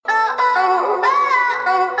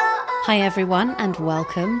Hi everyone and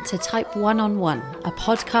welcome to Type 1 on 1, a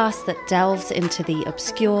podcast that delves into the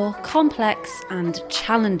obscure, complex and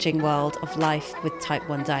challenging world of life with type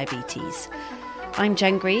 1 diabetes. I'm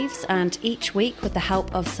Jen Greaves, and each week with the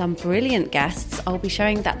help of some brilliant guests, I'll be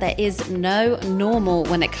showing that there is no normal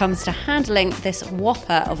when it comes to handling this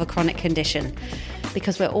whopper of a chronic condition,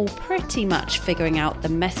 because we're all pretty much figuring out the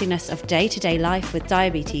messiness of day-to-day life with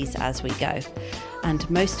diabetes as we go. And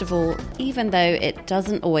most of all, even though it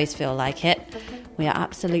doesn't always feel like it, we are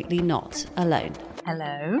absolutely not alone.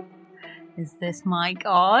 Hello? Is this mic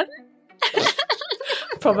on?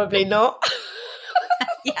 Probably not.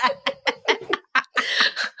 Yeah.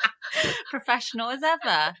 Professional as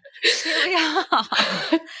ever. Here we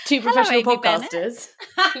are. Two professional Amy podcasters.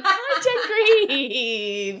 Hi, Jen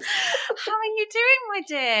Greaves. How are you doing, my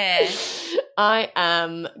dear? I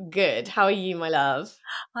am good. How are you, my love?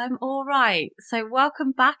 I'm all right. So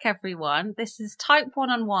welcome back, everyone. This is Type 1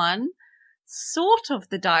 on 1, sort of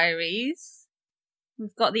the diaries.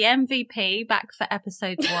 We've got the MVP back for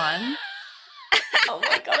episode 1. Oh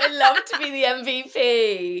my God, I love to be the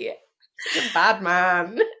MVP. Such a bad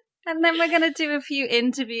man. And then we're going to do a few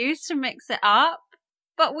interviews to mix it up.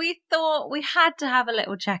 But we thought we had to have a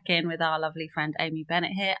little check-in with our lovely friend Amy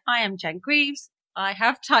Bennett here. I am Jen Greaves. I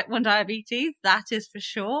have type 1 diabetes, that is for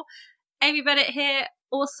sure. Amy Bennett here,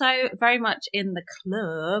 also very much in the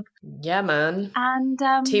club. Yeah, man. And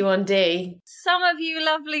T1D. some of you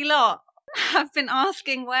lovely lot have been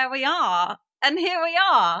asking where we are. And here we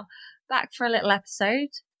are, back for a little episode,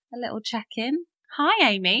 a little check-in. Hi,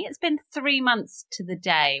 Amy. It's been 3 months to the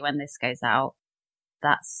day when this goes out.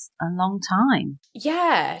 That's a long time.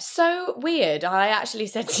 Yeah, so weird. I actually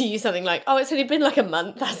said to you something like, oh, it's only been like a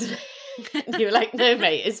month, hasn't it? And you were like, no,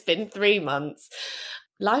 mate, it's been 3 months.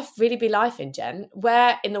 Life really be life in Jen.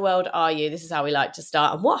 Where in the world are you? This is how we like to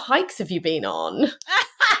start. And what hikes have you been on?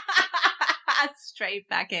 Straight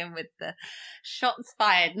back in with the shots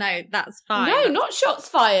fired. No, that's fine. No, not shots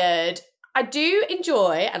fired. I do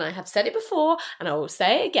enjoy, and I have said it before, and I will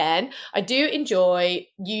say it again, I do enjoy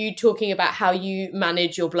you talking about how you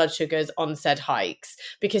manage your blood sugars on said hikes,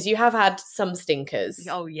 because you have had some stinkers.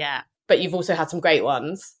 Oh, yeah. But you've also had some great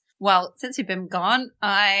ones. Well, since you've been gone,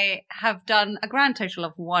 I have done a grand total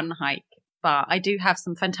of 1 hike, but I do have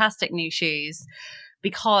some fantastic new shoes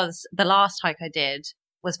because the last hike I did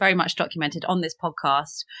was very much documented on this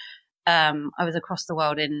podcast. I was across the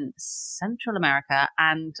world in Central America,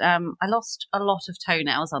 and I lost a lot of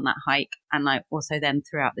toenails on that hike, and I also then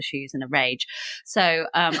threw out the shoes in a rage. So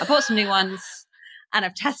I bought some new ones, and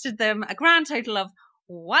I've tested them a grand total of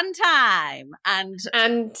 1 time. And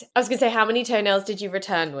I was going to say, how many toenails did you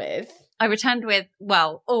return with? I returned with,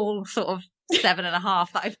 well, all sort of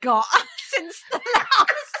 7.5 that I've got since the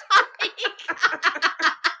last hike.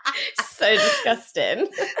 So disgusting.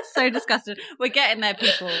 So disgusting. We're getting there,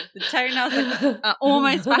 people. The toenails are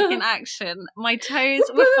almost back in action. My toes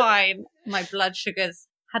were fine. My blood sugars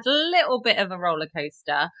had a little bit of a roller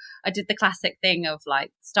coaster. I did the classic thing of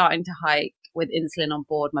like starting to hike with insulin on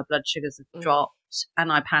board. My blood sugars have dropped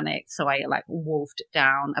and I panicked. So I like wolfed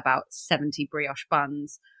down about 70 brioche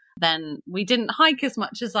buns. Then we didn't hike as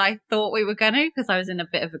much as I thought we were going to because I was in a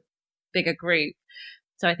bit of a bigger group.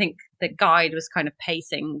 So I think the guide was kind of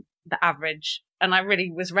pacing the average, and I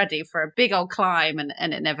really was ready for a big old climb,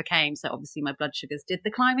 and it never came. So obviously my blood sugars did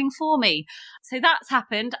the climbing for me. So that's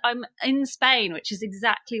happened. I'm in Spain, which is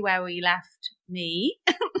exactly where we left me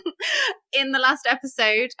in the last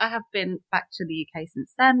episode. I have been back to the UK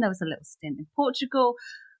since then. There was a little stint in Portugal,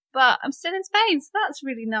 but I'm still in Spain, so that's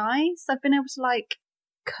really nice. I've been able to like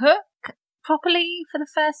cook properly for the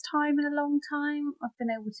first time in a long time. I've been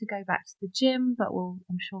able to go back to the gym, but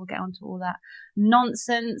I'm sure we'll get onto all that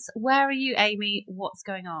nonsense. Where are you, Amy? What's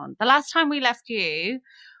going on? The last time we left you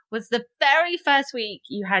was the very first week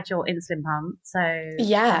you had your insulin pump. So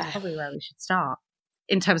yeah, that's probably where we should start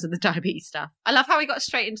in terms of the diabetes stuff. I love how we got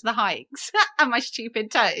straight into the hikes and my stupid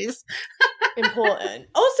toes. Important.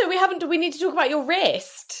 Also, we need to talk about your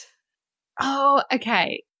wrist. Oh,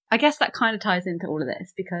 okay. I guess that kind of ties into all of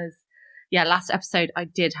this because yeah, last episode I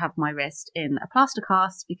did have my wrist in a plaster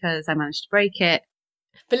cast because I managed to break it.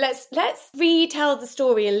 But let's retell the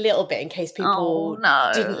story a little bit in case people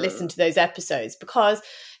didn't listen to those episodes, because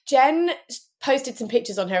Jen posted some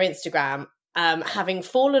pictures on her Instagram having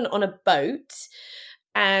fallen on a boat,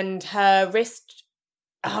 and her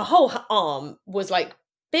whole arm was like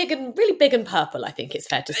really big and purple, I think it's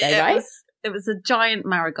fair to say, right? It was a giant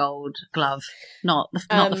marigold glove, not the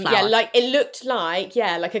flower. Yeah, like it looked like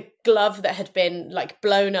a glove that had been like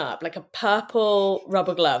blown up, like a purple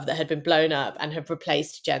rubber glove that had been blown up and had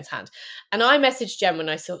replaced Jen's hand. And I messaged Jen when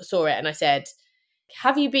I saw it, and I said,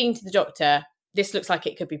 have you been to the doctor? This looks like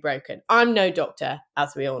it could be broken. I'm no doctor,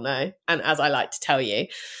 as we all know, and as I like to tell you.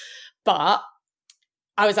 But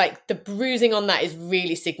I was like, the bruising on that is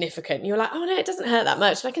really significant. You were like, oh no, it doesn't hurt that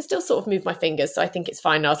much. And I can still sort of move my fingers, so I think it's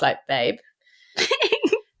fine. And I was like, babe.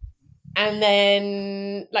 And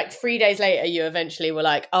then like 3 days later, you eventually were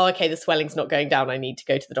like, oh, okay, the swelling's not going down. I need to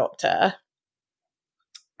go to the doctor.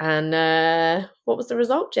 And what was the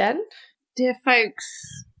result, Jen? Dear folks,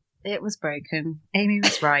 it was broken. Amy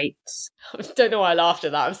was right. I don't know why I laughed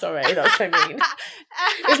at that. I'm sorry. That was so mean.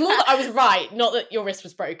 It was more that I was right, not that your wrist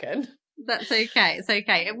was broken. That's okay. It's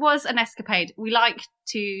okay. It was an escapade. We like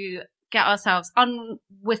to get ourselves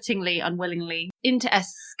unwillingly into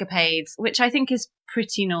escapades, which I think is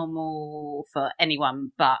pretty normal for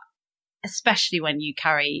anyone, but especially when you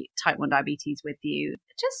carry type 1 diabetes with you,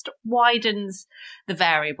 it just widens the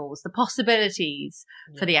variables, the possibilities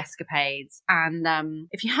for the escapades. And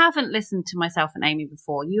if you haven't listened to myself and Amy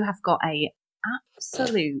before, you have got a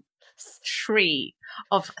absolute tree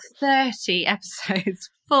of 30 episodes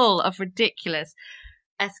full of ridiculous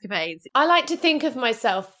escapades. I like to think of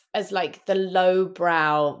myself as like the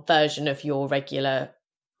lowbrow version of your regular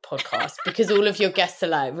podcast, because all of your guests are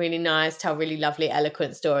like really nice, tell really lovely,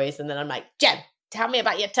 eloquent stories, and then I'm like, Jen, tell me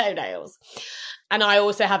about your toenails. And I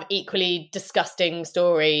also have equally disgusting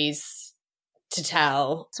stories to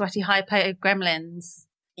tell. Sweaty hypo gremlins.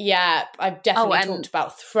 Yeah, I've definitely talked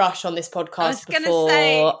about thrush on this podcast before. I was going to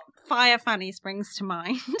say Fire Fanny springs to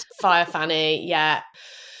mind. Fire Fanny, yeah.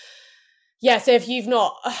 Yeah, so if you've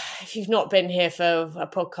not been here for a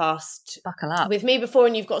podcast buckle up with me before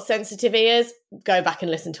and you've got sensitive ears, go back and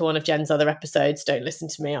listen to one of Jen's other episodes. Don't listen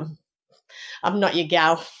to me. I'm not your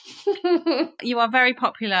gal. You are very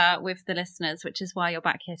popular with the listeners, which is why you're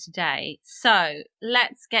back here today. So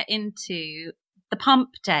let's get into the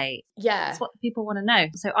pump day. Yeah. That's what people want to know.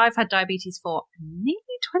 So I've had diabetes for nearly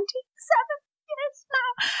 27 years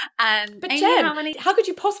now. But Jen, how could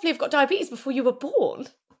you possibly have got diabetes before you were born?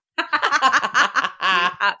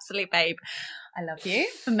 Absolute babe. I love you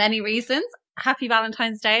for many reasons. Happy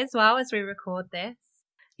Valentine's Day as well as we record this.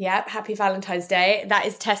 Yeah, happy Valentine's Day. That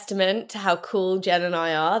is testament to how cool Jen and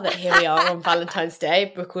I are, that here we are on Valentine's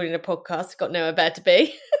Day recording a podcast. Got nowhere better to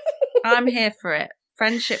be. I'm here for it.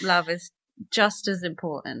 Friendship love is just as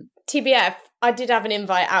important. TBF, I did have an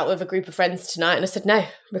invite out with a group of friends tonight and I said, no,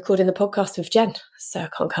 recording the podcast with Jen, so I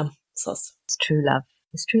can't come. It's true love.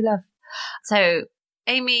 It's true love. So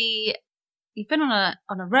Amy, you've been on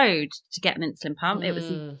a road to get an insulin pump. It was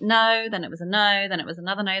a no, then it was a no, then it was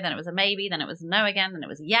another no, then it was a maybe, then it was a no again, then it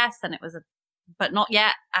was a yes, then it was a but not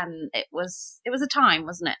yet. And it was a time,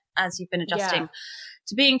 wasn't it, as you've been adjusting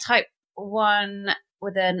to being type 1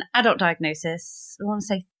 with an adult diagnosis. I want to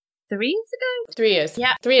say 3 years ago? 3 years.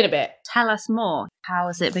 Yeah. 3 and a bit. Tell us more. How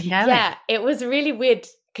has it been going? Yeah, it was really weird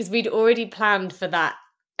because we'd already planned for that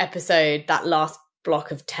episode, that last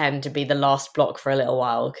block of 10 to be the last block for a little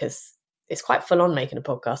while because it's quite full on making a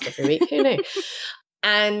podcast every week. Who knew?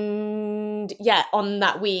 And yeah, on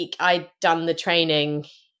that week, I'd done the training,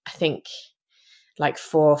 I think like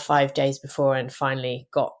 4 or 5 days before and finally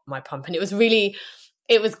got my pump. And it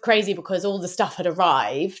was crazy because all the stuff had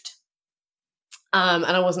arrived. And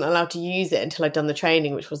I wasn't allowed to use it until I'd done the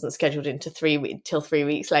training, which wasn't scheduled till 3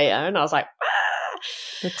 weeks later. And I was like,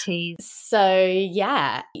 the tease. So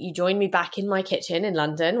yeah, you joined me back in my kitchen in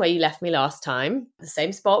London where you left me last time, the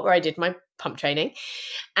same spot where I did my pump training.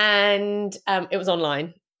 And it was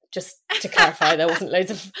online, just to clarify. There wasn't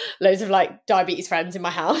loads of like diabetes friends in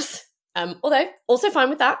my house. Although also fine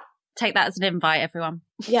with that. Take that as an invite, everyone.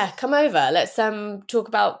 Yeah, come over. Let's talk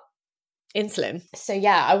about insulin. So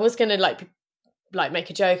yeah, I was going to like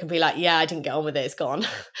make a joke and be like, yeah, I didn't get on with it, it's gone.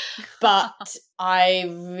 But I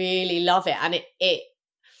really love it. And it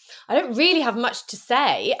I don't really have much to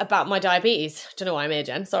say about my diabetes. Don't know why I'm here,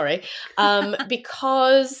 Jen. Sorry.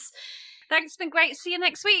 Because... Thanks, it's been great. See you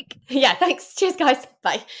next week. Yeah, thanks. Cheers, guys.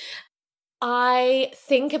 Bye. I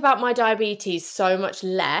think about my diabetes so much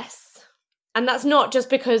less. And that's not just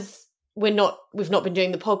because we've not been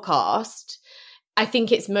doing the podcast. I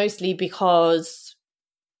think it's mostly because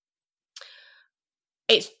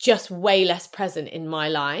it's just way less present in my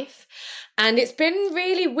life. And it's been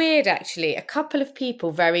really weird, actually. A couple of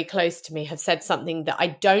people very close to me have said something that I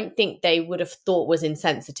don't think they would have thought was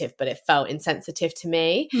insensitive, but it felt insensitive to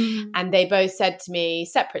me. And they both said to me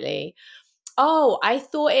separately, oh, I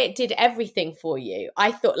thought it did everything for you.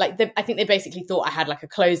 I thought I think they basically thought I had like a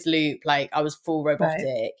closed loop, like I was full robotic.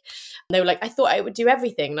 Right. And they were like, I thought it would do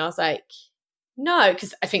everything. And I was like, no,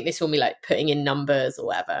 because I think they saw me like putting in numbers or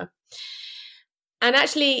whatever. And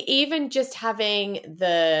actually, even just having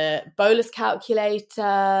the bolus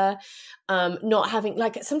calculator, not having,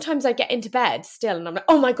 like, sometimes I get into bed still and I'm like,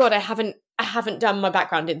 oh my God, I haven't done my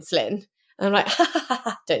background insulin. And I'm like,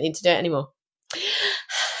 don't need to do it anymore.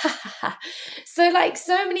 So like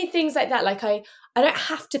so many things like that, like I don't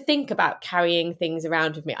have to think about carrying things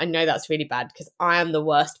around with me. I know that's really bad because I am the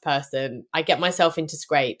worst person. I get myself into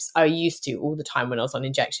scrapes. I used to all the time when I was on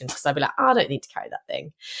injections because I'd be like, I don't need to carry that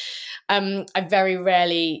thing. I very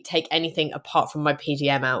rarely take anything apart from my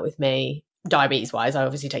PDM out with me. Diabetes wise, I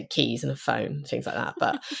obviously take keys and a phone, things like that.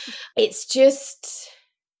 But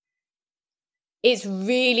it's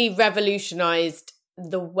really revolutionized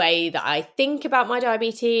the way that I think about my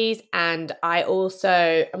diabetes. And I'm just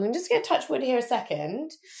going to touch wood here a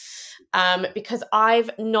second, because I've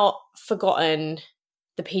not forgotten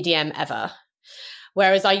the PDM ever.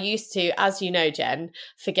 Whereas I used to, as you know, Jen,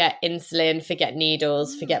 forget insulin, forget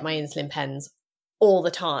needles, forget my insulin pens all the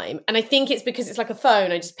time. And I think it's because it's like a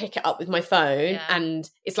phone. I just pick it up with my phone and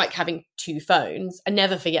it's like having two phones. I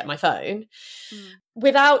never forget my phone.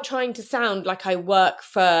 Without trying to sound like I work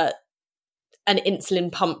for an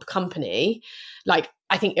insulin pump company, like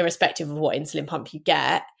I think irrespective of what insulin pump you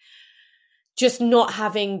get, just not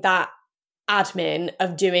having that admin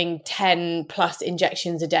of doing 10 plus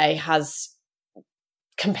injections a day has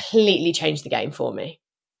completely changed the game for me.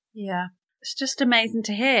 Yeah, it's just amazing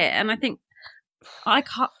to hear. And I think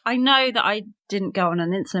I know that I didn't go on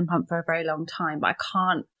an insulin pump for a very long time, but I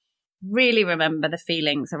can't really remember the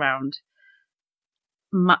feelings around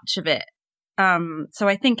much of it. So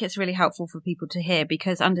I think it's really helpful for people to hear,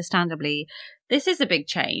 because understandably, this is a big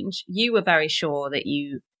change. You were very sure that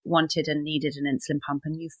you wanted and needed an insulin pump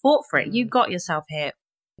and you fought for it. You got yourself here.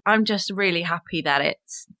 I'm just really happy that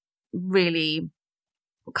it's really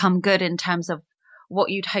come good in terms of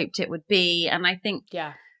what you'd hoped it would be. And I think,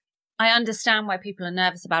 I understand why people are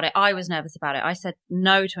nervous about it. I was nervous about it. I said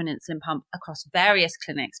no to an insulin pump across various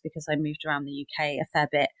clinics because I moved around the UK a fair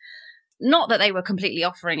bit. Not that they were completely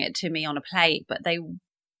offering it to me on a plate, but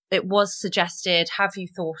it was suggested, have you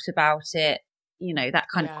thought about it? You know, that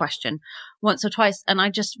kind of question once or twice. And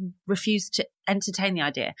I just refused to entertain the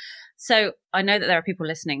idea. So I know that there are people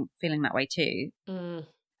listening feeling that way too.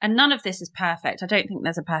 And none of this is perfect. I don't think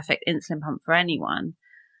there's a perfect insulin pump for anyone,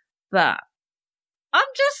 but I'm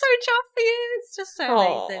just so chuffed for you. It's just so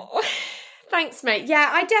amazing. Thanks, mate.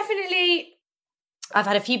 Yeah, I've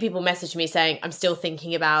had a few people message me saying, I'm still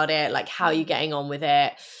thinking about it. Like, how are you getting on with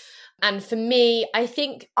it? And for me, I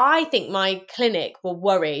think my clinic were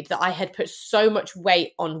worried that I had put so much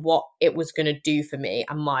weight on what it was going to do for me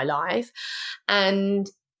and my life. And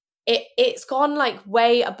it's gone like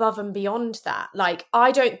way above and beyond that. Like,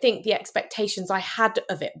 I don't think the expectations I had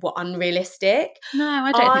of it were unrealistic. No,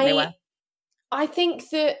 I don't think they were. I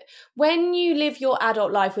think that when you live your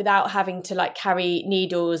adult life without having to like carry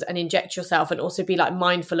needles and inject yourself, and also be like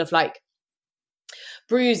mindful of like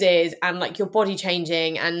bruises and like your body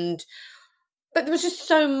changing, but there was just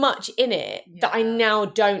so much in it that I now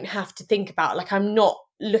don't have to think about. Like, I'm not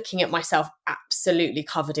looking at myself absolutely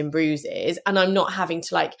covered in bruises, and I'm not having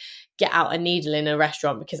to like get out a needle in a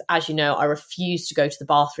restaurant because, as you know, I refuse to go to the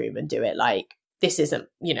bathroom and do it. Like, this isn't,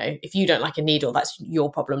 you know, if you don't like a needle, that's your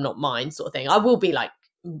problem, not mine, sort of thing. I will be like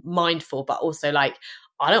mindful, but also like,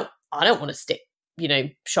 I don't want to stick, you know,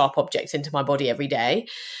 sharp objects into my body every day.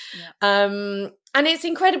 And it's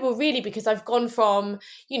incredible really, because I've gone from,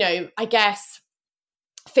 you know, I guess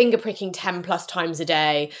finger pricking 10 plus times a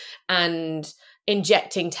day and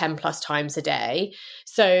injecting 10 plus times a day.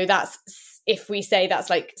 So that's, if we say that's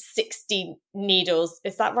like 60 needles,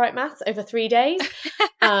 is that right, maths, over 3 days?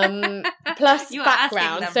 Plus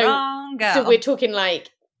background. So we're talking like,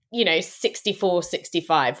 you know, 64,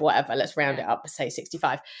 65, whatever. Let's round it up, say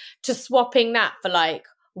 65. To swapping that for like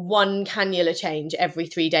one cannula change every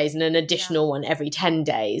 3 days and an additional one every 10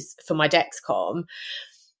 days for my Dexcom.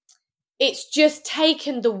 It's just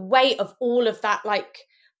taken the weight of all of that, like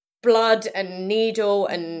blood and needle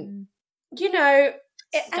and, you know,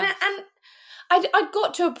 and I'd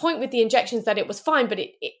got to a point with the injections that it was fine, but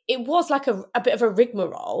it was like a bit of a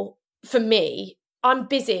rigmarole for me. I'm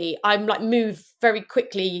busy. I'm like move very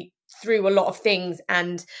quickly through a lot of things,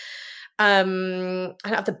 and I don't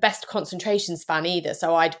have the best concentration span either.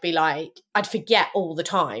 So I'd forget all the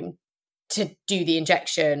time to do the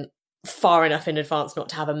injection far enough in advance not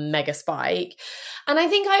to have a mega spike. And I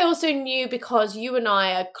think I also knew, because you and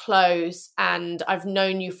I are close and I've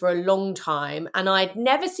known you for a long time, and I'd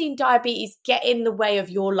never seen diabetes get in the way of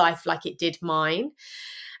your life like it did mine.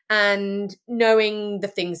 And knowing the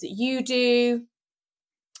things that you do,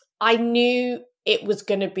 I knew it was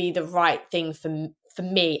going to be the right thing for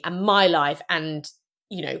me and my life and,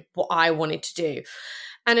 you know, what I wanted to do.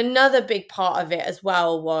 And another big part of it as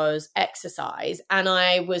well was exercise. And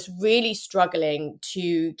I was really struggling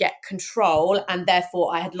to get control. And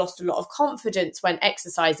therefore I had lost a lot of confidence when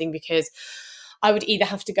exercising, because I would either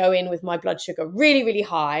have to go in with my blood sugar really, really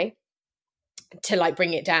high to like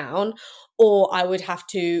bring it down, or I would have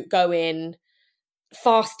to go in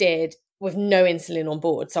fasted with no insulin on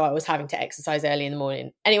board. So I was having to exercise early in the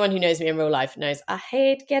morning. Anyone who knows me in real life knows I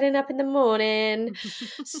hate getting up in the morning.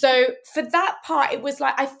 So for that part, it was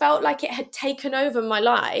like, I felt like it had taken over my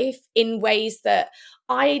life in ways that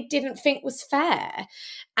I didn't think was fair.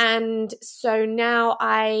 And so now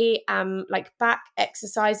I am like back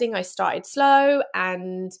exercising. I started slow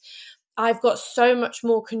and I've got so much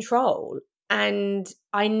more control. And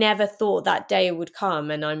I never thought that day would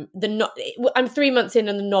come. And I'm 3 months in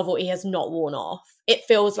and the novelty has not worn off. It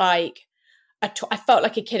feels like I felt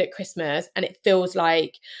like a kid at Christmas, and it feels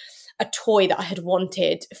like a toy that I had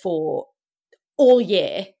wanted for all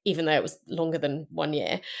year, even though it was longer than 1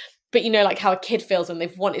 year. But you know, like how a kid feels when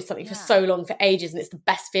they've wanted something for so long, for ages, and it's the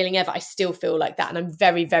best feeling ever. I still feel like that. And I'm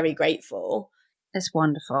very, very grateful. It's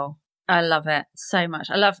wonderful. I love it so much.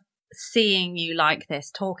 I love seeing you like this,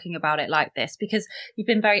 talking about it like this, because you've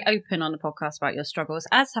been very open on the podcast about your struggles,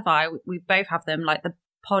 as have I. We both have them. Like, the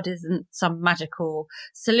pod isn't some magical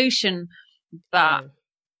solution, but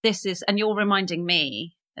this is, and you're reminding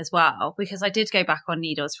me as well, because I did go back on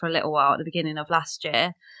needles for a little while at the beginning of last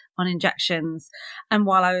year on injections. And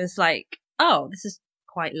while I was like, oh, this is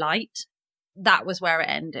quite light, that was where it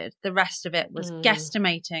ended. The rest of it was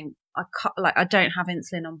guesstimating. I don't have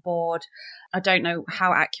insulin on board. I don't know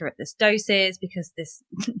how accurate this dose is, because this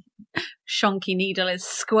shonky needle is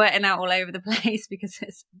squirting out all over the place because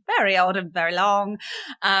it's very old and very long.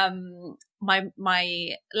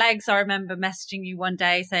 My legs, I remember messaging you one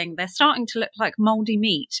day saying they're starting to look like moldy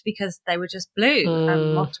meat because they were just blue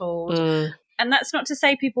and mottled. And that's not to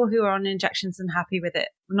say people who are on injections and happy with it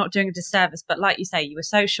were not doing a disservice, but like you say, you were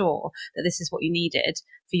so sure that this is what you needed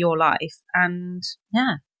for your life. And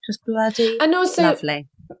yeah, just bloody and also lovely.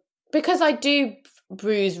 Because I do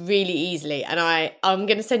bruise really easily, and I'm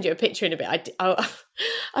going to send you a picture in a bit.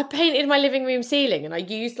 I painted my living room ceiling, and I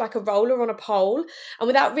used like a roller on a pole, and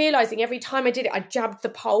without realising, every time I did it, I jabbed the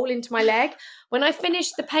pole into my leg. When I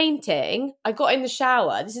finished the painting, I got in the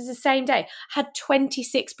shower. This is the same day. I had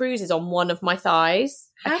 26 bruises on one of my thighs.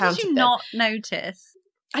 How did you not notice?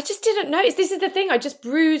 I just didn't notice. This is the thing. I just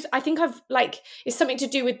bruise. I think it's something to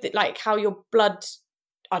do with like how your blood,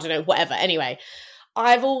 I don't know, whatever. Anyway,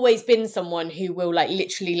 I've always been someone who will like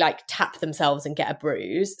literally like tap themselves and get a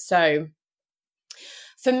bruise. So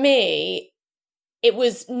for me, it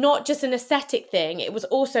was not just an aesthetic thing. It was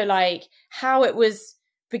also like how it was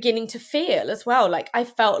beginning to feel as well. Like I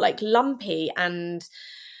felt like lumpy, and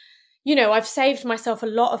you know, I've saved myself a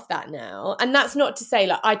lot of that now. And that's not to say,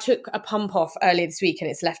 like, I took a pump off earlier this week and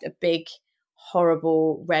it's left a big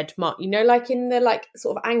horrible red mark, you know, like in the like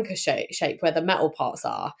sort of anchor shape where the metal parts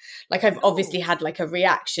are. Like I've obviously had like a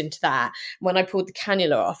reaction to that. When I pulled the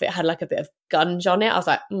cannula off, it had like a bit of gunge on it. I was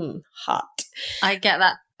like, hot. I get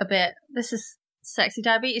that a bit. This is Sexy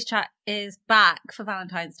Diabetes Chat is back for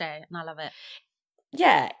Valentine's Day, and I love it.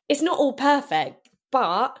 Yeah, it's not all perfect,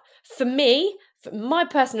 but for me, for my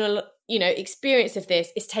personal, you know, experience of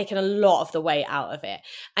this, it's taken a lot of the way out of it.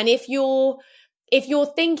 And if you're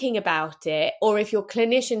thinking about it, or if your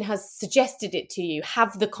clinician has suggested it to you,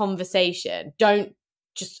 have the conversation. I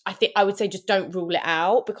would say just don't rule it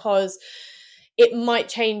out, because it might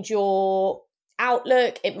change your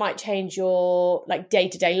outlook. It might change your like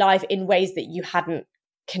day-to-day life in ways that you hadn't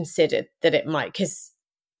considered that it might, because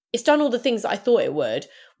it's done all the things that I thought it would.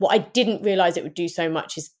 What I didn't realize it would do so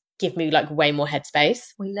much is give me like way more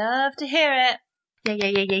headspace. We love to hear it.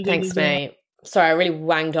 Yeah. Thanks, mate. Sorry, I really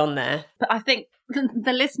wanged on there. But I think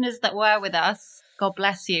the listeners that were with us, God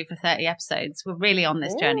bless you for 30 episodes, were really on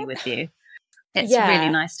this journey with you. It's really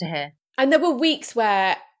nice to hear. And there were weeks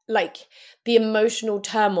where like the emotional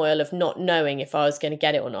turmoil of not knowing if I was going to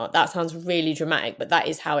get it or not, that sounds really dramatic, but that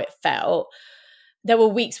is how it felt. There were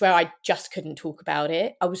weeks where I just couldn't talk about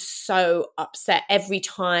it. I was so upset every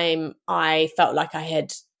time I felt like I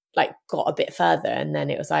had like got a bit further, and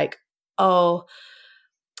then it was like, oh,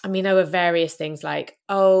 I mean, there were various things like,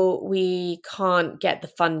 oh, we can't get the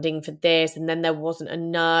funding for this, and then there wasn't a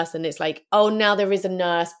nurse, and it's like, oh, now there is a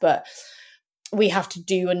nurse, but we have to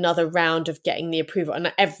do another round of getting the approval.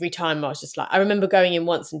 And every time I was just like, I remember going in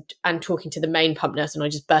once and talking to the main pump nurse, and I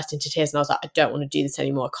just burst into tears, and I was like, I don't want to do this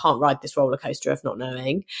anymore. I can't ride this roller coaster of not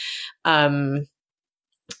knowing. I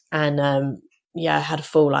had a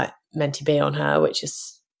full like Menti B on her, which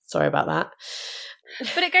is, sorry about that.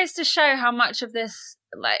 But it goes to show how much of this,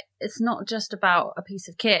 like, it's not just about a piece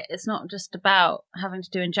of kit. It's not just about having to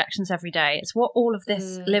do injections every day. It's what all of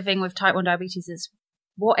this living with type 1 diabetes is,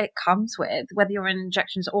 what it comes with, whether you're in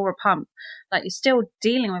injections or a pump. Like, you're still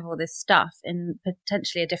dealing with all this stuff in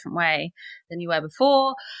potentially a different way than you were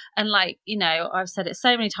before. And like, you know, I've said it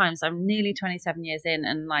so many times, I'm nearly 27 years in,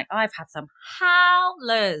 and like, I've had some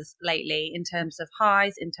howlers lately in terms of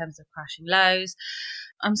highs, in terms of crashing lows.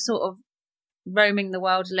 I'm sort of roaming the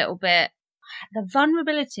world a little bit. The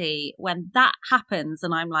vulnerability when that happens,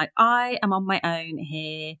 and I'm like, I am on my own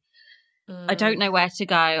here. I don't know where to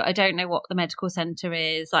go. I don't know what the medical centre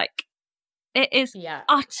is. Like, it is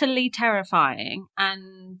utterly terrifying.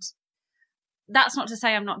 And that's not to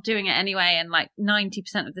say I'm not doing it anyway. And like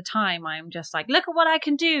 90% of the time, I'm just like, look at what I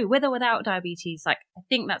can do with or without diabetes. Like, I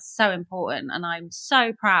think that's so important. And I'm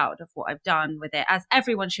so proud of what I've done with it, as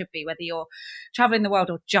everyone should be, whether you're traveling the world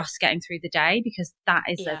or just getting through the day, because that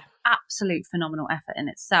is an absolute phenomenal effort in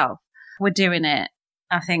itself. We're doing it.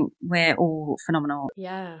 I think we're all phenomenal.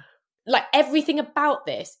 Yeah. Like, everything about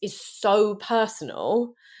this is so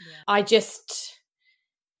personal. I just,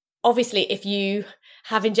 obviously, if you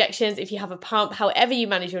have injections, if you have a pump, however you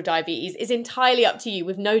manage your diabetes is entirely up to you,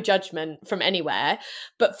 with no judgment from anywhere.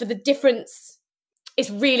 But for the difference, it's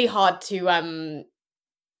really hard to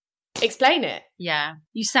explain it. Yeah,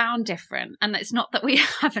 you sound different. And it's not that we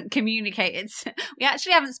haven't communicated. We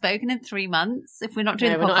actually haven't spoken in 3 months. If we're not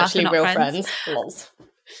doing the podcast, we're not actually we're not real friends. Lols.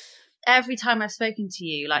 Every time I've spoken to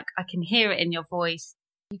you, like, I can hear it in your voice.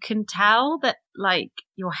 You can tell that, like,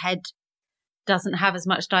 your head doesn't have as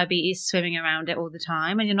much diabetes swimming around it all the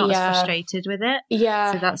time, and you're not as frustrated with it.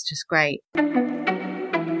 Yeah. So that's just great.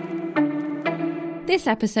 This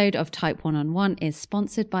episode of Type 1 is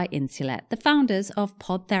sponsored by Insulet, the founders of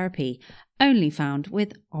Pod Therapy, only found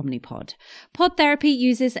with Omnipod. Pod Therapy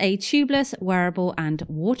uses a tubeless, wearable and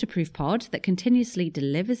waterproof pod that continuously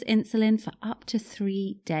delivers insulin for up to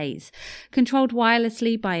 3 days. Controlled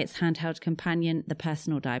wirelessly by its handheld companion, the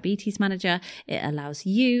Personal Diabetes Manager, it allows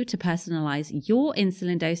you to personalize your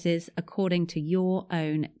insulin doses according to your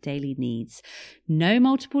own daily needs. No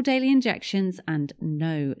multiple daily injections and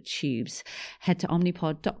no tubes. Head to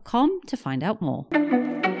omnipod.com to find out more.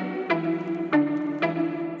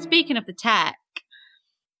 Speaking of the tech,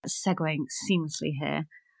 segueing seamlessly here.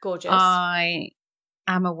 Gorgeous. I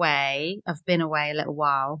am away. I've been away a little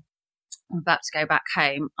while. I'm about to go back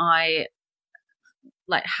home. I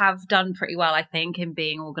have done pretty well, I think, in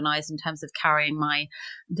being organised in terms of carrying my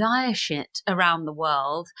diet around the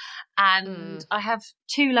world. And I have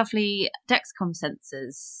 2 lovely Dexcom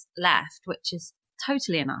sensors left, which is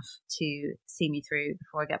totally enough to see me through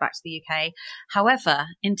before I get back to the UK. However,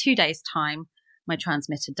 in 2 days' time, my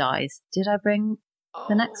transmitter dies. Did I bring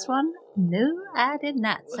the next one? No, I did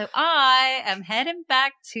not. So I am heading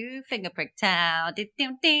back to Fingerprick Town.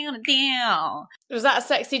 Was that a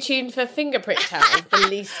sexy tune for Fingerprick Town? The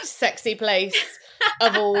least sexy place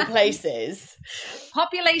of all places.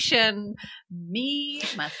 Population, me,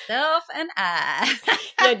 myself, and I.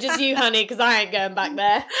 Yeah, just you, honey, because I ain't going back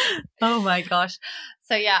there. Oh my gosh.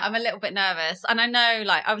 So yeah, I'm a little bit nervous. And I know,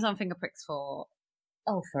 like, I was on Fingerpricks for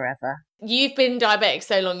forever. You've been diabetic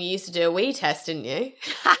so long, you used to do a wee test, didn't you?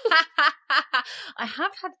 I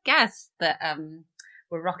have had guests that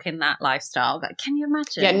were rocking that lifestyle. But can you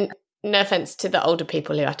imagine? Yeah, no offence to the older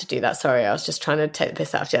people who had to do that. Sorry, I was just trying to take the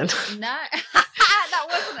piss out of Jen. No,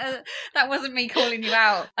 that wasn't me calling you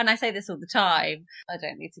out. And I say this all the time. I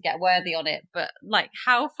don't need to get worthy on it, but like,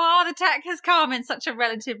 how far the tech has come in such a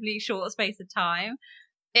relatively short space of time.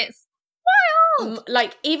 It's wild.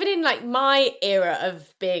 Like, even in like my era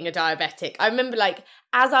of being a diabetic, I remember, like,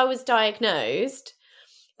 as I was diagnosed,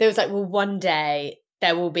 there was like, well, one day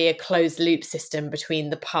there will be a closed loop system between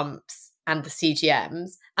the pumps and the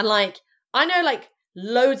CGMs. And like, I know like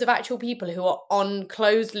loads of actual people who are on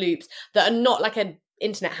closed loops that are not like an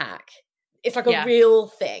internet hack. It's like a real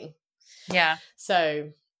thing. Yeah.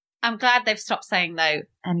 So I'm glad they've stopped saying, though,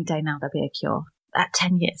 any day now there'll be a cure. At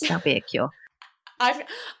 10 years, there'll be a cure.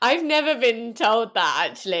 I've never been told that,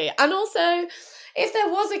 actually. And also, if there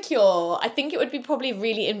was a cure, I think it would be probably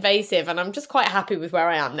really invasive, and I'm just quite happy with where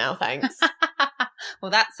I am now, thanks.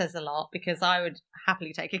 Well, that says a lot, because I would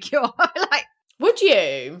happily take a cure. Would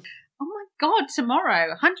you? Oh my God,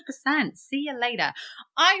 tomorrow, 100%. See you later.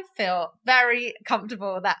 I feel very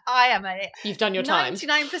comfortable that I am You've done your time.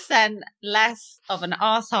 99% less of an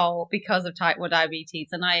asshole because of type 1 diabetes.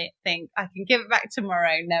 And I think I can give it back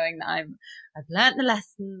tomorrow knowing that I've learnt the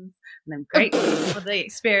lessons and I'm grateful for the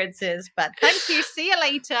experiences. But thank you. See you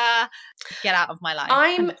later. Get out of my life.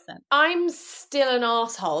 100%. I'm still an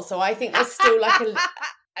asshole, so I think there's still like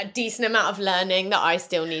a decent amount of learning that I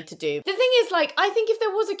still need to do. The thing is, like, I think if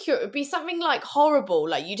there was a cure, it would be something like horrible.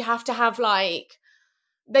 Like, you'd have to have like,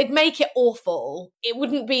 they'd make it awful. It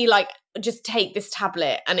wouldn't be like, just take this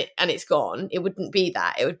tablet and it's gone. It wouldn't be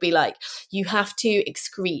that. It would be like, you have to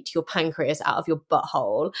excrete your pancreas out of your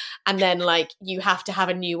butthole, and then like you have to have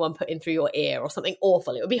a new one put in through your ear or something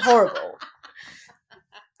awful. It would be horrible.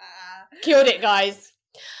 Cured it, guys.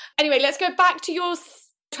 Anyway, let's go back to your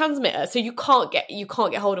transmitter. So you can't get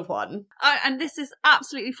hold of one. And this is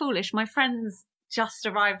absolutely foolish. My friends just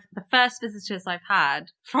arrived, the first visitors I've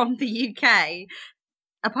had from the UK,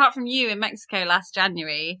 apart from you in Mexico last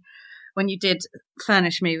January, when you did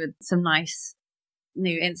furnish me with some nice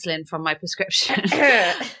new insulin from my prescription.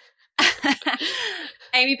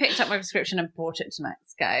 Amy picked up my prescription and brought it to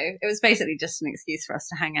Mexico. It was basically just an excuse for us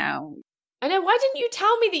to hang out. I know. Why didn't you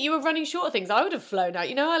tell me that you were running short of things? I would have flown out.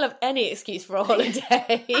 You know, I love any excuse for a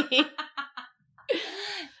holiday.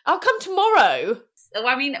 I'll come tomorrow. Well,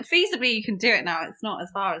 I mean, feasibly you can do it now. It's not as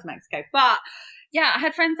far as Mexico. But yeah, I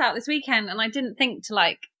had friends out this weekend and I didn't think to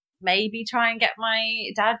like maybe try and get my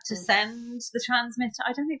dad to send the transmitter.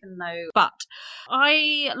 I don't even know. But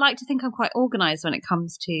I like to think I'm quite organised when it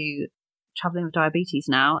comes to travelling with diabetes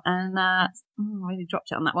now. And I really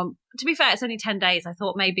dropped it on that one. To be fair, it's only 10 days. I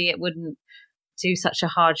thought maybe it wouldn't do such a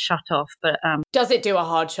hard shut off. But does it do a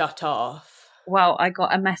hard shut off? Well, I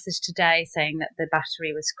got a message today saying that the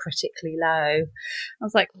battery was critically low. I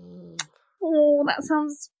was like, oh, that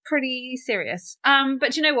sounds pretty serious.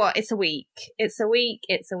 But you know what? It's a week.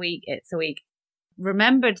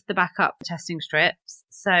 Remembered the backup testing strips,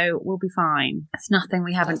 so we'll be fine. It's nothing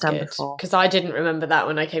we haven't done before. Because I didn't remember that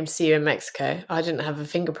when I came to see you in Mexico. I didn't have a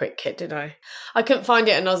finger prick kit, did I? I couldn't find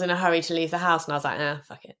it and I was in a hurry to leave the house and I was like,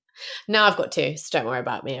 fuck it. Now I've got two, so don't worry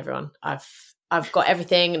about me, everyone. I've got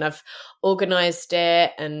everything and I've organised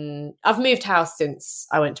it and I've moved house since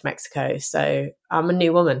I went to Mexico, so I'm a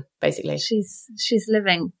new woman, basically. She's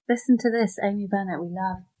living. Listen to this, Amy Bennett. We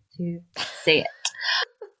love to see it.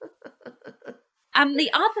 And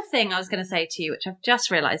the other thing I was going to say to you, which I've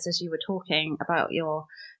just realised as you were talking about your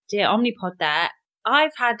dear Omnipod there,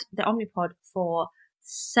 I've had the Omnipod for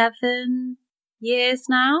 7 years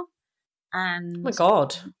now. And oh my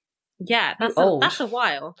God. Yeah, that's a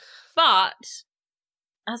while. But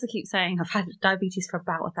as I keep saying, I've had diabetes for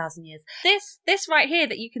about 1,000 years. This right here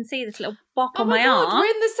that you can see, this little bock on my arm. We're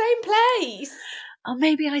in the same place. Oh,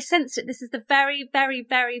 maybe I sensed it. This is the very, very,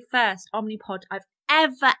 very first Omnipod I've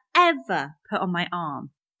ever put on my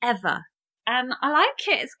arm. Ever. And I like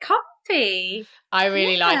it. It's comfy. I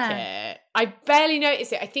really like it. I barely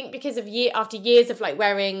notice it. I think because of after years of like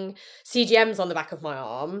wearing CGMs on the back of my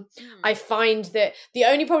arm, I find that the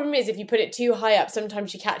only problem is if you put it too high up,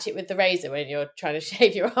 sometimes you catch it with the razor when you're trying to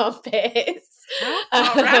shave your armpits. How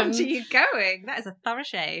far around are you going? That is a thorough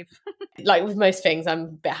shave. Like with most things, I'm a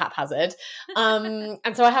bit haphazard. And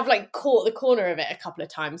so I have like caught the corner of it a couple of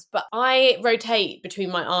times, but I rotate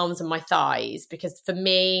between my arms and my thighs because for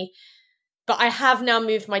me, but I have now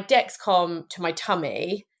moved my Dexcom to my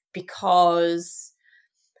tummy because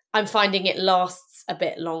I'm finding it lasts a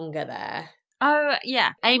bit longer there. Oh,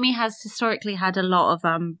 yeah. Amy has historically had a lot of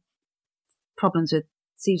problems with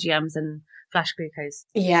CGMs and flash glucose.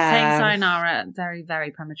 Yeah. Saying sayonara very,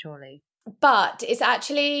 very prematurely. But it's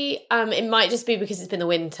actually, it might just be because it's been the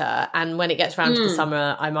winter and when it gets around to the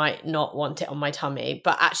summer, I might not want it on my tummy.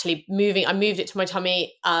 But actually I moved it to my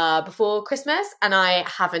tummy before Christmas and I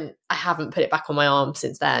haven't put it back on my arm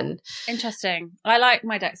since then. Interesting. I like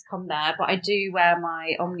my Dexcom there, but I do wear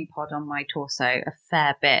my Omnipod on my torso a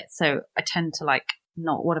fair bit. So I tend to like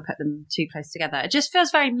not want to put them too close together. It just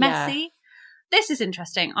feels very messy. Yeah. This is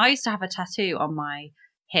interesting. I used to have a tattoo on my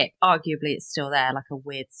hip. Arguably it's still there, like a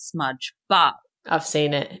weird smudge, but I've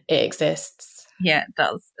seen it. It exists. Yeah, it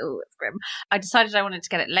does. Oh, it's grim. I decided I wanted to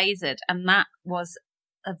get it lasered, and that was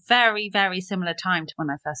a very, very similar time to when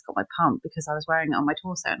I first got my pump because I was wearing it on my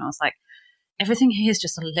torso and I was like, everything here is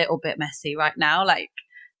just a little bit messy right now. Like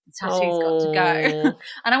the tattoo's got to go.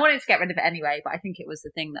 And I wanted to get rid of it anyway, but I think it was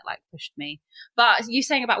the thing that like pushed me. But you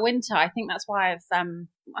saying about winter, I think that's why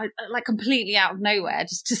I like completely out of nowhere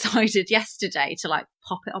just decided yesterday to like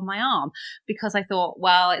pop it on my arm because I thought,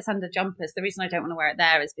 well, it's under jumpers. The reason I don't want to wear it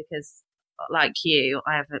there is because like you,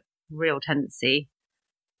 I have a real tendency.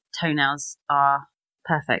 Toenails are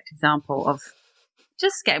perfect example of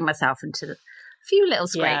just getting myself into a few little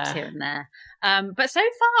scrapes here and there. But so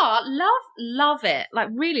far, love it. Like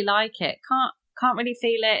really like it. Can't really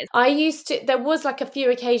feel it. There was like a few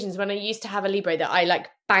occasions when I used to have a Libre that I like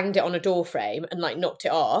banged it on a door frame and like knocked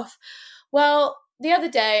it off. Well, the other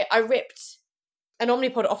day I ripped an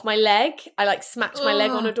Omnipod off my leg. I like smacked my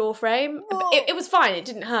leg on a door frame. It was fine. It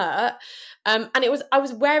didn't hurt. And I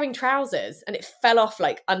was wearing trousers and it fell off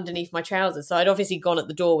like underneath my trousers. So I'd obviously gone at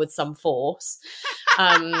the door with some force.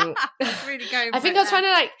 Really going I think I was trying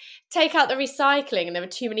to like take out the recycling and there were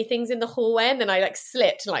too many things in the hallway and then I like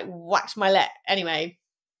slipped and like whacked my leg. Anyway,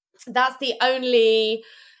 that's the only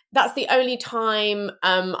time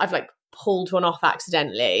I've like pulled one off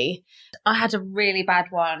accidentally. I had a really bad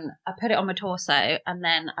one. I put it on my torso and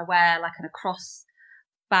then I wear like an across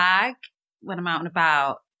bag when I'm out and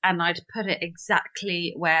about, and I'd put it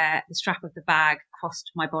exactly where the strap of the bag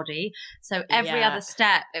crossed my body. So every other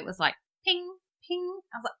step it was like ping, ping.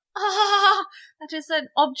 I was like, that is an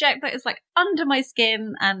object that is like under my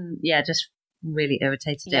skin, and just really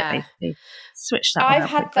irritated it basically. Switch that I've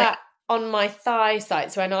had that on my thigh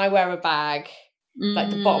side. So when I wear a bag, like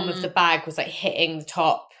the bottom of the bag was like hitting the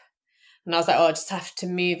top. And I was like, I just have to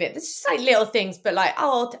move it. It's just like little things, but like,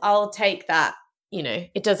 I'll take that. You know,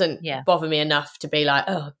 it doesn't bother me enough to be like,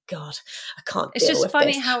 oh God, I can't deal with this. It's just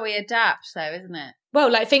funny how we adapt though, isn't it?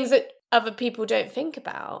 Well, like things that other people don't think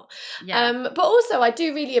about. Yeah. But also I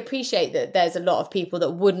do really appreciate that there's a lot of people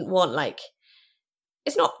that wouldn't want like,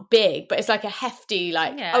 it's not big, but it's like a hefty,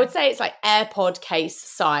 like I would say it's like AirPod case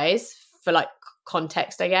size for like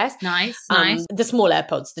context, I guess. Nice. The small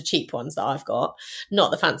AirPods, the cheap ones that I've got,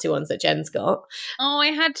 not the fancy ones that Jen's got. Oh, I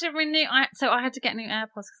had to renew. So I had to get new AirPods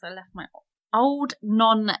because I left my old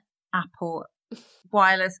non-Apple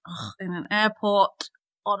wireless in an airport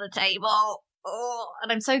on a table.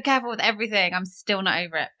 And I'm so careful with everything. I'm still not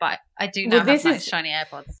over it, but I do now have nice shiny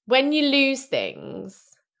AirPods. When you lose things,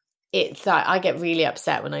 it's like I get really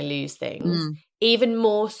upset when I lose things. Even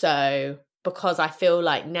more so because I feel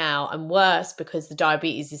like now I'm worse because the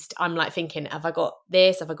diabetes is, I'm like thinking, have I got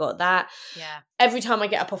this? Have I got that? Yeah. Every time I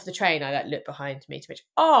get up off the train, I like look behind me to make sure,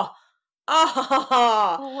 what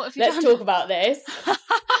have you let's done? Talk about this.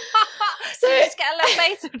 So you just get a little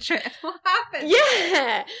beta trip. What happened?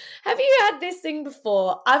 Yeah. Have you had this thing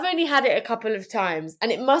before? I've only had it a couple of times,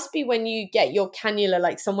 and it must be when you get your cannula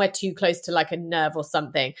like somewhere too close to like a nerve or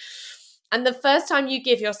something. And the first time you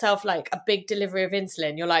give yourself like a big delivery of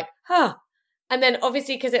insulin, you're like, huh. And then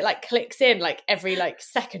obviously because it like clicks in like every like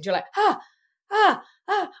second, you're like,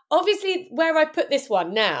 Obviously where I put this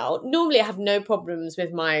one now, normally I have no problems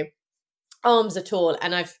with my arms at all.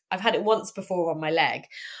 And I've had it once before on my leg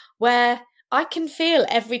where I can feel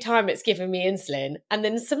every time it's giving me insulin. And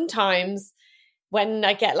then sometimes when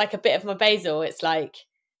I get like a bit of my basal, it's like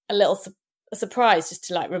a surprise just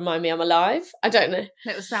to like remind me I'm alive. I don't know.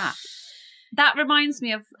 It was that. That reminds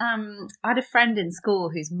me of, I had a friend in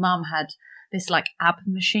school whose mum had this like ab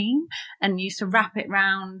machine and used to wrap it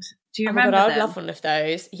round. Do you remember God, I them? would love one of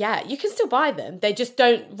those. Yeah, you can still buy them. They just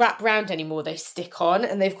don't wrap round anymore. They stick on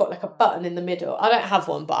and they've got like a button in the middle. I don't have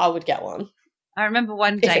one, but I would get one. I remember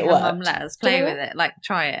one day my mum let us play with it, like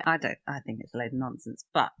try it. I think it's a load of nonsense,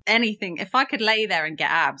 but anything, if I could lay there and get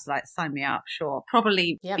abs, like sign me up, sure.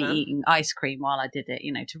 Probably eating ice cream while I did it,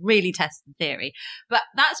 to really test the theory. But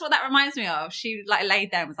that's what that reminds me of. She like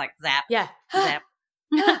laid there and was like, zap. Yeah. Zap.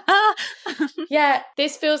 Yeah,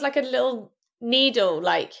 this feels like a little needle,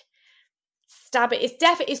 like stab it.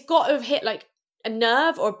 It's got to have hit like a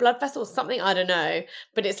nerve or a blood vessel or something, I don't know.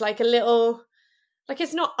 But it's like a little, like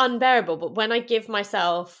it's not unbearable, but when I give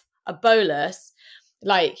myself a bolus,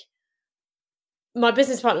 like my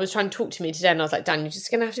business partner was trying to talk to me today and I was like, Dan, you're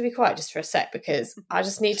just going to have to be quiet just for a sec because I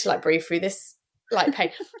just need to like breathe through this like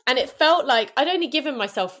pain. And it felt like I'd only given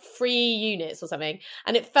myself 3 units or something.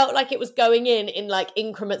 And it felt like it was going in like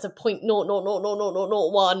increments of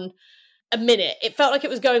 0.0000001 a minute. It felt like it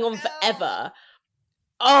was going on forever.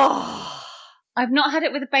 Oh, I've not had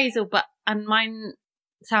it with a basal, and mine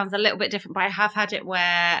sounds a little bit different, but I have had it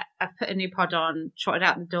where I've put a new pod on, trotted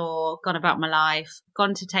out the door, gone about my life,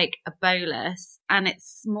 gone to take a bolus, and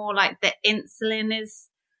it's more like the insulin is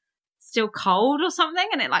still cold or something,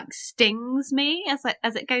 and it like stings me as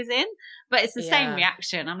it goes in. But it's the same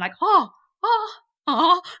reaction. I'm like, oh.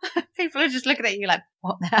 People are just looking at you like,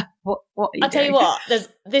 what the hell? What are you doing? Tell you what,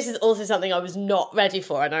 this is also something I was not ready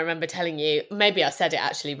for, and I remember telling you, maybe I said it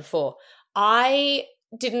actually before. I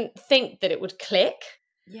didn't think that it would click.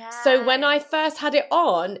 Yeah. So when I first had it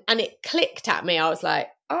on and it clicked at me, I was like,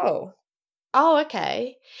 oh,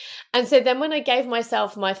 okay. And so then when I gave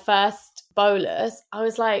myself my first bolus, I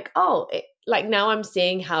was like, like now I'm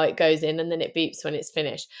seeing how it goes in and then it beeps when it's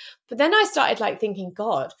finished. But then I started like thinking,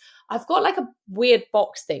 God, I've got like a weird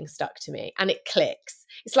box thing stuck to me and it clicks.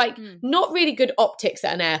 It's like not really good optics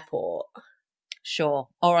at an airport. Sure.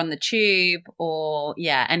 Or on the tube or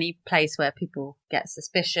any place where people get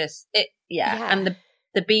suspicious. And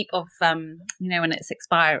the beep of, when it's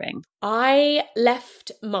expiring? I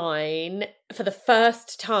left mine for the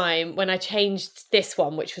first time when I changed this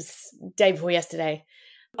one, which was day before yesterday.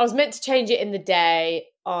 I was meant to change it in the day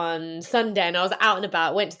on Sunday, and I was out and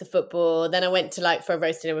about, went to the football, then I went to for a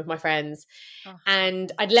roast dinner with my friends,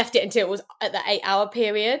 and I'd left it until it was at the 8-hour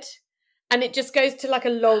period, and it just goes to a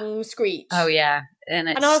long screech. Oh yeah, and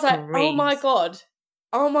I was like, oh my god,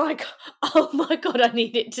 I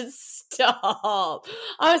need it to stop.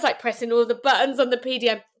 I was pressing all the buttons on the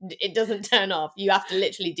PDM. It doesn't turn off. You have to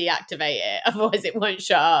literally deactivate it, otherwise it won't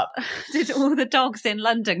shut up. Did all the dogs in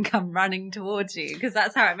London come running towards you? Because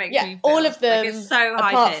that's how it makes me feel. All of them, it's so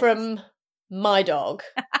apart from my dog,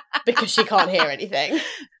 because she can't hear anything.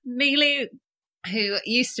 Milu, who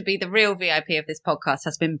used to be the real VIP of this podcast,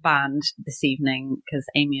 has been banned this evening because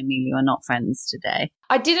Amy and Milu are not friends today.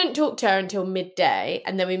 I didn't talk to her until midday,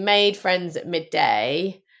 and then we made friends at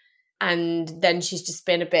midday, and then she's just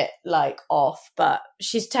been a bit off, but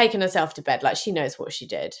she's taken herself to bed. She knows what she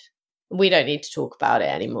did. We don't need to talk about it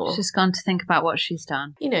anymore. She's gone to think about what she's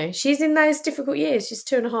done. She's in those difficult years. She's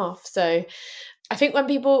 2.5. So I think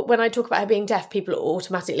when I talk about her being deaf, people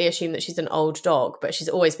automatically assume that she's an old dog, but she's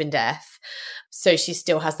always been deaf. So she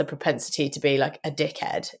still has the propensity to be a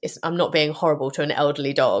dickhead. I'm not being horrible to an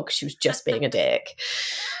elderly dog. She was just being a dick.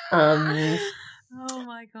 Oh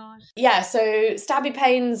my gosh. Yeah, so stabby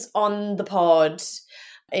pains on the pod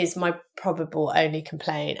is my probable only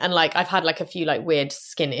complaint. And I've had a few weird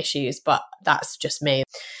skin issues, but that's just me.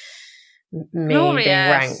 Glorious. Being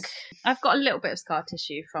rank. I've got a little bit of scar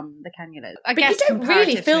tissue from the cannula. But you don't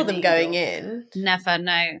really feel them going in. Never,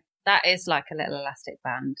 no. That is a little elastic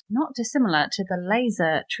band. Not dissimilar to the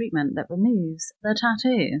laser treatment that removes the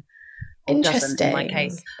tattoo. Interesting. In my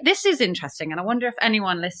case. This is interesting, and I wonder if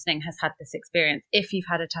anyone listening has had this experience, if you've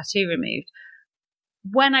had a tattoo removed.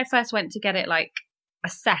 When I first went to get it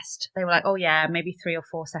assessed, they were oh yeah, maybe 3 or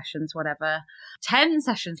 4 sessions, whatever. 10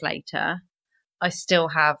 sessions later, I still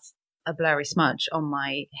have a blurry smudge on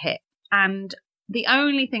my hip. And the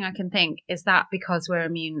only thing I can think is that because we're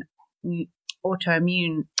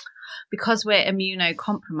because we're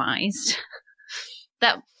immunocompromised,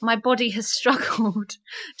 that my body has struggled,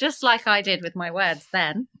 just like I did with my words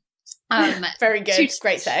then. Very good.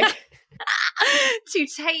 Great seg.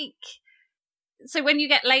 So when you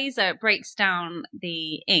get laser, it breaks down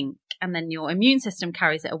the ink and then your immune system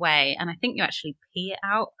carries it away. And I think you actually pee it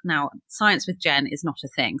out. Now, science with Jen is not a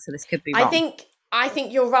thing, so this could be wrong. I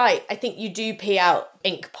think you're right. I think you do pee out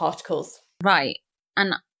ink particles. Right.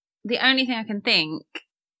 And the only thing I can think,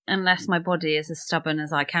 unless my body is as stubborn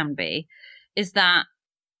as I can be, is that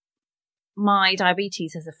my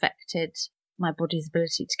diabetes has affected my body's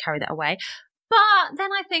ability to carry that away. But then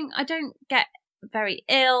I think I don't get very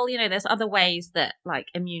ill. There's other ways that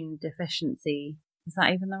immune deficiency, is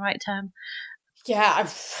that even the right term? Yeah,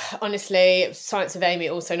 honestly, science of Amy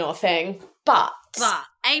also not a thing. But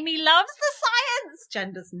Amy loves the science.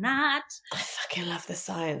 Jen does not. I fucking love the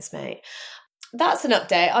science, mate. That's an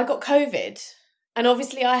update. I got COVID. And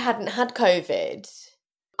obviously I hadn't had COVID.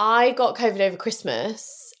 I got COVID over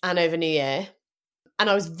Christmas and over New Year. And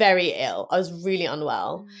I was very ill. I was really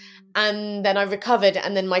unwell. And then I recovered,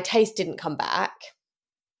 and then my taste didn't come back.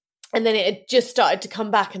 And then it had just started to come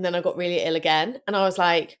back, and then I got really ill again. And I was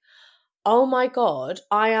like, oh my God,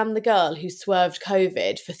 I am the girl who swerved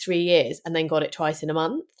COVID for 3 years and then got it twice in a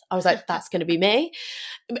month. I was like, that's going to be me.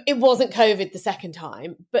 It wasn't COVID the second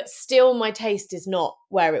time, but still my taste is not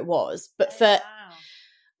where it was. But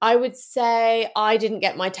I would say I didn't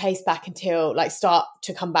get my taste back until start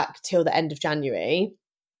to come back till the end of January.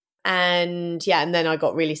 And then I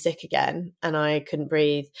got really sick again and I couldn't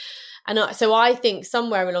breathe. And so I think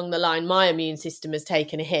somewhere along the line, my immune system has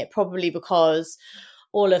taken a hit, probably because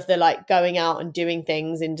all of the going out and doing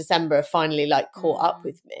things in December have finally caught up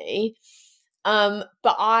with me.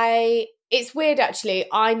 But it's weird actually.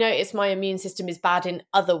 I notice my immune system is bad in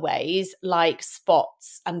other ways, like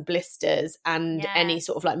spots and blisters and any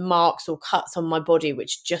sort of marks or cuts on my body,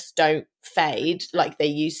 which just don't fade like they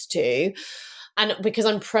used to. And because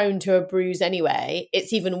I'm prone to a bruise anyway,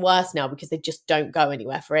 it's even worse now because they just don't go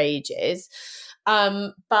anywhere for ages.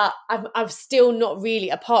 But I've still not really,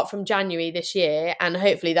 apart from January this year, and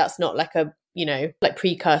hopefully that's not a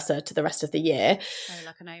precursor to the rest of the year. Oh,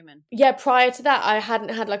 like an omen. Yeah, prior to that, I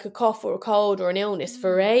hadn't had a cough or a cold or an illness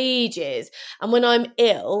for ages. And when I'm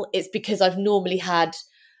ill, it's because I've normally had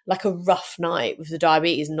a rough night with the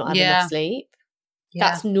diabetes and not having enough sleep. Yeah.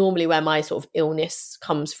 That's normally where my sort of illness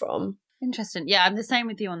comes from. Interesting. Yeah, I'm the same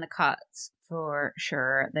with you on the cuts, for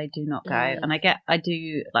sure. They do not go. And I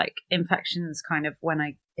do infections kind of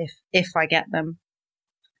when if I get them,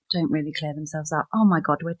 don't really clear themselves up. Oh my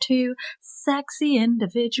God, we're two sexy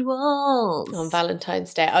individuals. On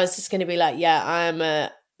Valentine's Day, I was just going to be like, yeah, I'm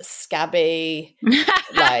a scabby,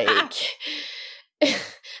 like...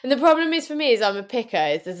 And the problem is for me is I'm a picker.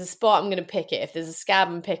 If there's a spot, I'm going to pick it. If there's a scab,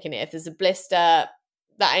 I'm picking it. If there's a blister,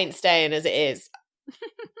 that ain't staying as it is.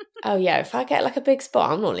 Oh yeah, if I get like a big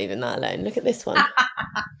spot, I'm not leaving that alone. Look at this one.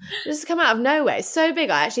 Just come out of nowhere. It's so big.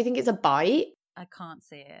 I actually think it's a bite. I can't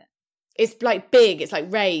see it. It's like big. It's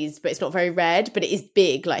like raised, but it's not very red, but it is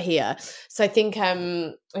big like here. So I think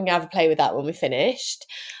I'm going to have a play with that when we're finished.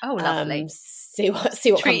 Oh, lovely. See what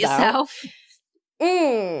Treat comes yourself.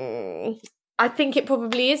 out. I think it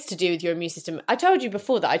probably is to do with your immune system. I told you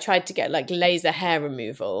before that I tried to get like laser hair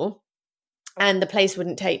removal and the place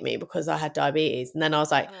wouldn't take me because I had diabetes. And then I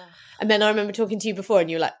was like, and then I remember talking to you before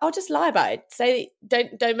and you were like, oh, just lie about it. Say,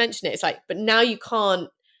 don't mention it. It's like, but now you can't,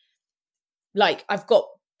 like, I've got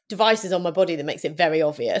devices on my body that makes it very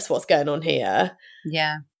obvious what's going on here.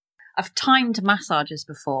 Yeah. I've timed massages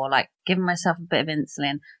before, like given myself a bit of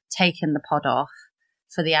insulin, taken the pod off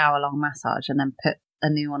for the hour-long massage and then put a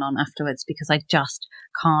new one on afterwards because I just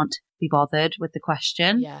can't be bothered with the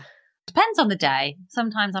question. Yeah. Depends on the day.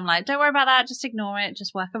 Sometimes I'm like, don't worry about that, just ignore it,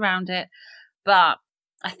 just work around it. But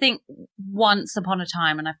I think once upon a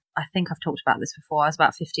time, and I think I've talked about this before, I was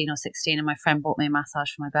about 15 or 16 and my friend bought me a massage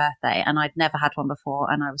for my birthday and I'd never had one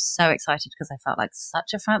before and I was so excited because I felt like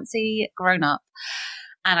such a fancy grown-up.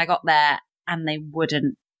 And I got there and they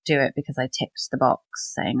wouldn't do it because I ticked the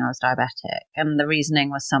box saying I was diabetic. And the reasoning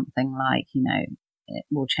was something like, you know, it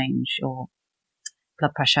will change your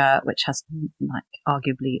blood pressure, which has like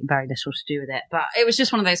arguably very little to do with it. But it was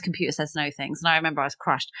just one of those computer says no things. And I remember I was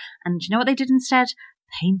crushed. And do you know what they did instead?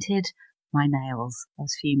 Painted my nails. I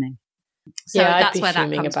was fuming. So yeah, that's where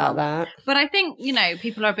that comes about from. That. But I think, you know,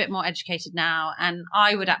 people are a bit more educated now. And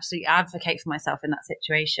I would absolutely advocate for myself in that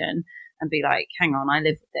situation and be like, hang on, I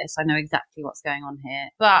live with this. I know exactly what's going on here.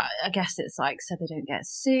 But I guess it's like, so they don't get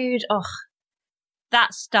sued. Ugh,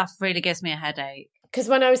 that stuff really gives me a headache. Because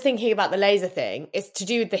when I was thinking about the laser thing, it's to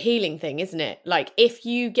do with the healing thing, isn't it? Like if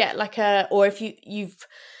you get like or if you've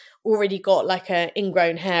already got like a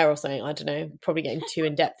ingrown hair or something, I don't know, probably getting too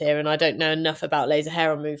in depth here and I don't know enough about laser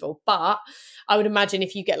hair removal, but I would imagine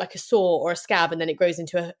if you get like a sore or a scab and then it grows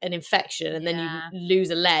into an infection and then you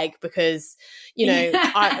lose a leg because, you know,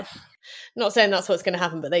 I'm not saying that's what's going to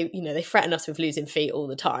happen, but they threaten us with losing feet all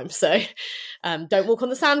the time. So don't walk on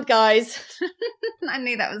the sand, guys. I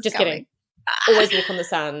knew that was just coming. Kidding. Always walk on the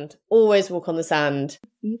sand. Always walk on the sand.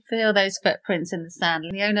 You feel those footprints in the sand.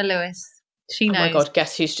 Leona Lewis. She knows. Oh my God,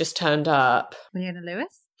 guess who's just turned up? Leona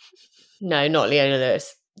Lewis? No, not Leona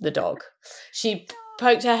Lewis. The dog. She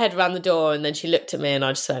poked her head around the door and then she looked at me and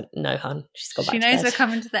I just went, no, hun. She's gone back to bed. She knows we're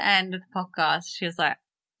coming to the end of the podcast. She was like,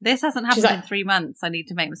 this hasn't happened in 3 months. I need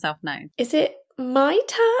to make myself known. Is it my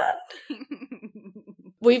turn?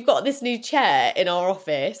 We've got this new chair in our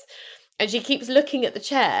office and she keeps looking at the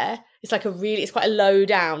chair. It's like it's quite a low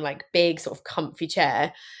down, like big sort of comfy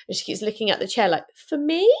chair. And she keeps looking at the chair like, for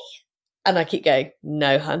me? And I keep going,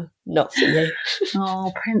 no, hun, not for you.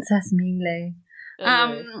 Oh, Princess Mealy. Do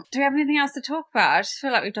we have anything else to talk about? I just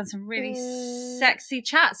feel like we've done some really sexy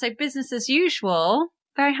chat. So business as usual.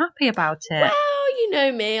 Very happy about it. Well, you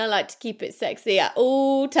know me. I like to keep it sexy at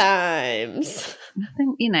all times. I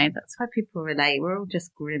think, you know, that's why people relate. We're all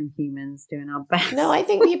just grim humans doing our best. No, I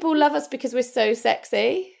think people love us because we're so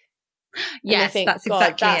sexy. Yes, think, that's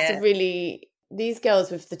exactly that's it. Really, these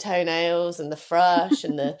girls with the toenails and the thrush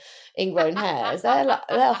and the ingrown hairs,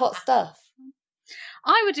 they're hot stuff.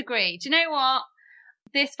 I would agree. Do you know what?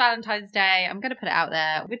 This Valentine's Day, I'm going to put it out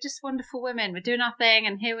there. We're just wonderful women. We're doing our thing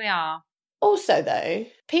and here we are. Also, though,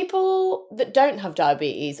 people that don't have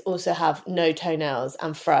diabetes also have no toenails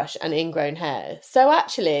and thrush and ingrown hair. So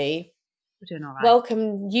actually, we're doing all right.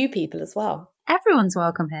 Welcome you people as well. Everyone's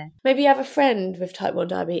welcome here. Maybe you have a friend with type 1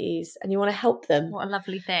 diabetes and you want to help them. What a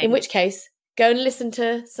lovely thing. In which case, go and listen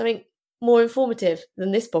to something more informative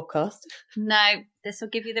than this podcast. No, this will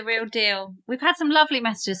give you the real deal. We've had some lovely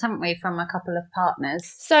messages, haven't we, from a couple of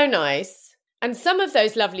partners. So nice. And some of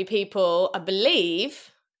those lovely people, I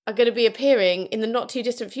believe, are going to be appearing in the not too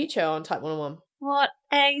distant future on Type 101. What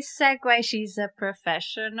a segue. She's a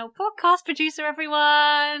professional podcast producer,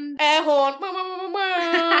 everyone. Air horn.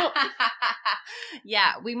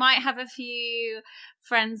 Yeah, we might have a few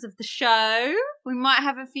friends of the show. We might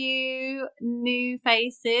have a few new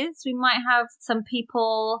faces. We might have some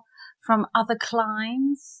people from other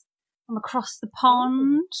climes from across the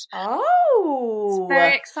pond. Oh. It's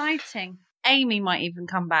very exciting. Amy might even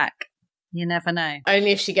come back. You never know.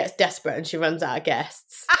 Only if she gets desperate and she runs out of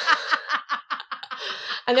guests.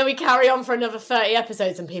 And then we carry on for another 30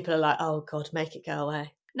 episodes and people are like, oh God, make it go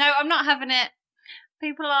away. No, I'm not having it.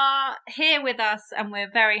 People are here with us and we're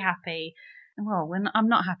very happy. Well, I'm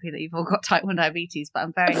not happy that you've all got type 1 diabetes, but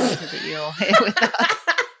I'm very happy that you're here with us.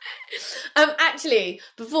 Actually,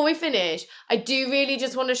 before we finish, I do really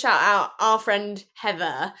just want to shout out our friend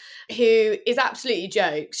Heather, who is absolutely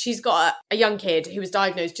jokes. She's got a young kid who was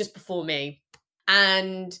diagnosed just before me.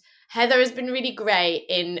 And Heather has been really great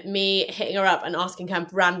in me hitting her up and asking her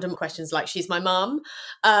random questions like she's my mum,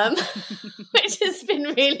 which has been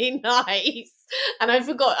really nice. And I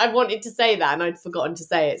wanted to say that and I'd forgotten to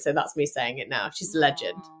say it. So that's me saying it now. She's a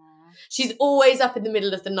legend. Aww. She's always up in the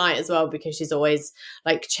middle of the night as well because she's always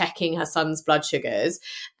like checking her son's blood sugars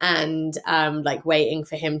and like waiting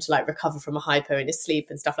for him to like recover from a hypo in his sleep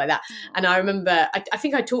and stuff like that. And I remember, I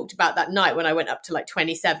think I talked about that night when I went up to like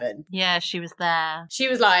 27. Yeah, she was there. She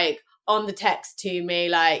was like on the text to me,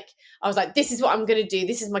 like, I was like, this is what I'm going to do.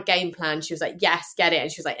 This is my game plan. She was like, yes, get it.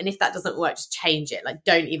 And she was like, and if that doesn't work, just change it. Like,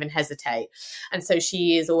 don't even hesitate. And so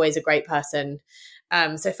she is always a great person.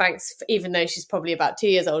 So thanks, even though she's probably about 2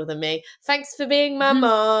 years older than me, thanks for being my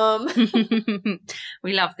mom.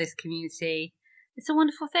 We love this community. It's a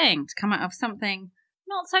wonderful thing to come out of something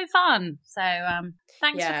not so fun. So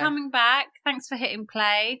thanks for coming back. Thanks for hitting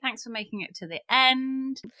play. Thanks for making it to the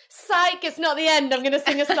end. Psych, it's not the end. I'm going to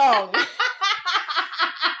sing a song.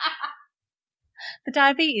 The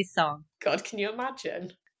diabetes song. God, can you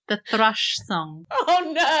imagine? The thrush song.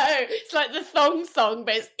 Oh no, it's like the thong song,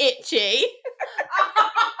 but it's itchy.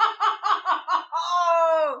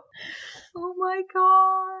 Oh my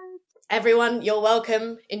God. Everyone, you're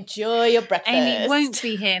welcome. Enjoy your breakfast. Amy won't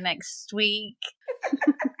be here next week.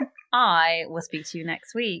 I will speak to you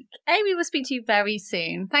next week. Amy will speak to you very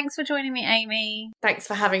soon. Thanks for joining me, Amy. Thanks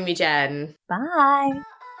for having me, Jen. Bye.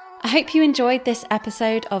 I hope you enjoyed this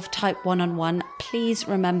episode of Type 1 Please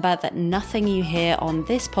remember that nothing you hear on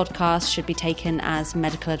this podcast should be taken as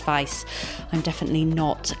medical advice. I'm definitely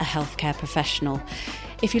not a healthcare professional.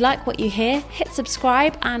 If you like what you hear, hit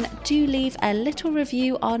subscribe and do leave a little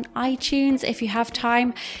review on iTunes if you have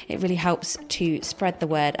time. It really helps to spread the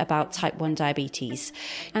word about type 1 diabetes.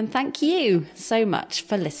 And thank you so much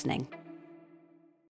for listening.